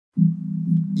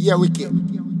Yeah, wicked.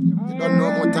 You don't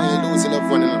know more time you lose your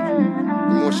loved one, you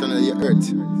know. Emotionally, you hurt.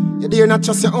 You dare not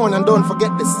trust your own, and don't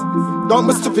forget this. Don't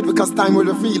be stupid because time will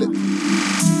reveal it.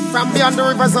 From beyond the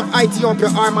rivers of Ethiopia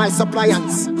are my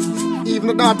suppliants. Even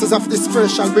the daughters of this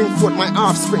earth shall bring forth my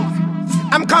offspring.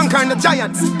 I'm conquering the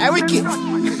giants. Hey, wicked.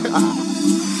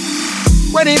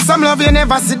 When it's some love, you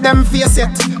never see them face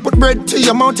it. Put bread to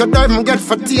your mouth, you don't even get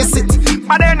for taste it.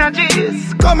 Bad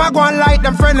energies, come and go and light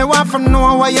them friendly. Want from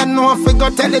know why you know if we go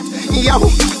tell it. Yo,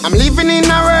 I'm living in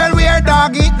a world where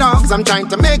dog eat dogs. I'm trying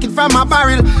to make it from a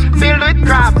barrel filled with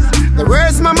crabs. The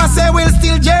words mama say will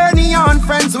still journey on.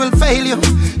 Friends will fail you,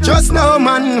 just know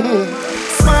man.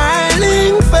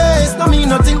 Smiling face, no mean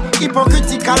nothing.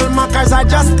 Hypocritical mockers are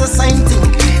just the same thing.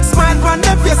 Smile on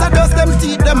their face, I dust them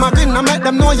teeth, them a grin. I make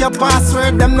them know your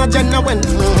password, them not genuine.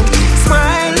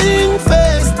 Smiling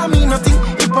face, no mean nothing.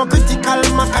 Hypocritical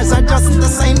mockers are just the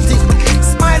same thing.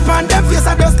 Smile on their face,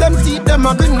 I dust them teeth, them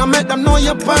a grin. I make them know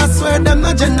your password, them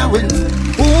not genuine.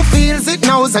 Who feels it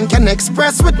knows and can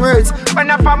express with words. When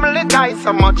a family dies,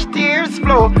 so much tears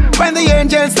flow. When the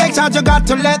angels take charge, you got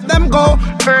to let them go.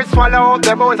 First swallow up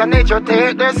their bones and nature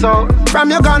take their soul. From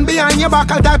your gun behind your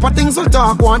back, all type of things will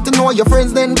talk. Want to know your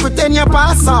friends, then pretend you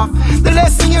pass off. The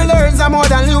lesson you learn are more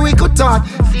than you we could taught.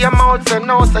 See your mouth say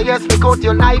no, say yes, we cut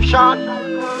your life short.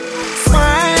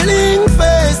 Smiling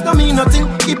face, no mean nothing.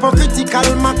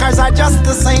 Hypocritical mockers are just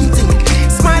the same thing.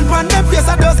 Smile on their face,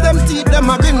 I dust them teeth, them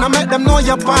a grin. I make them know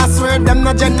your password, them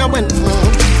not genuine.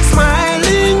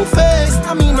 Smiling face,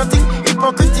 I mean nothing.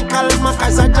 Hypocritical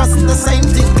mockers are just the same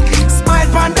thing.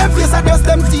 Smile on their face, I dust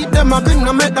them teeth, them a grin.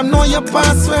 I make them know your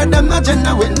password, them not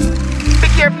genuine. Be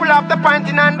careful of the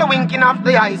pointing and the winking of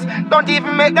the eyes. Don't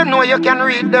even make them know you can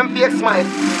read them fake smile.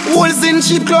 Wolves in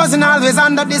sheep clothing always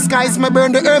under disguise. Me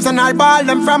burn the herbs and I'll ball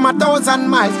them from 1,000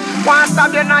 miles. One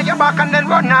stab you on your back and then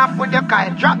run off with your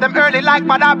kite. Drop them early like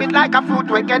bad habit, like a fruit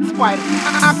we get spoiled.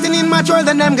 Acting immature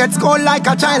then them get scolded like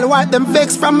a child. Wipe them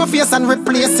fakes from my face and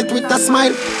replace it with a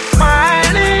smile.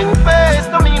 Smiling face,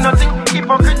 no mean nothing.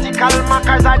 Hypocritical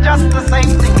mockers are just the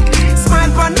same thing.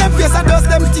 Smile on their face, I dust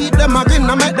them teeth, them a grin.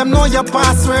 I make them know your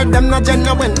password, them not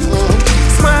genuine.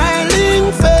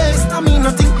 Smiling face, I mean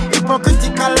nothing.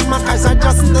 Hypocritical mockers are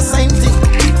just the same thing.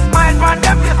 Smile on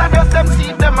their face, I dust them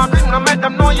teeth, them a grin. I make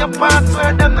them know your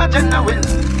password, them not genuine.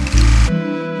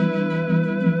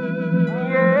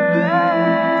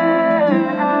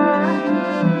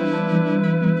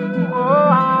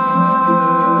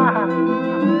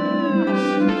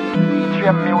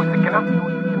 H-Jah music, you know?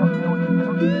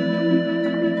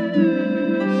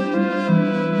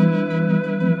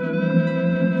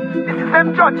 This is them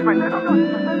judgment, you know?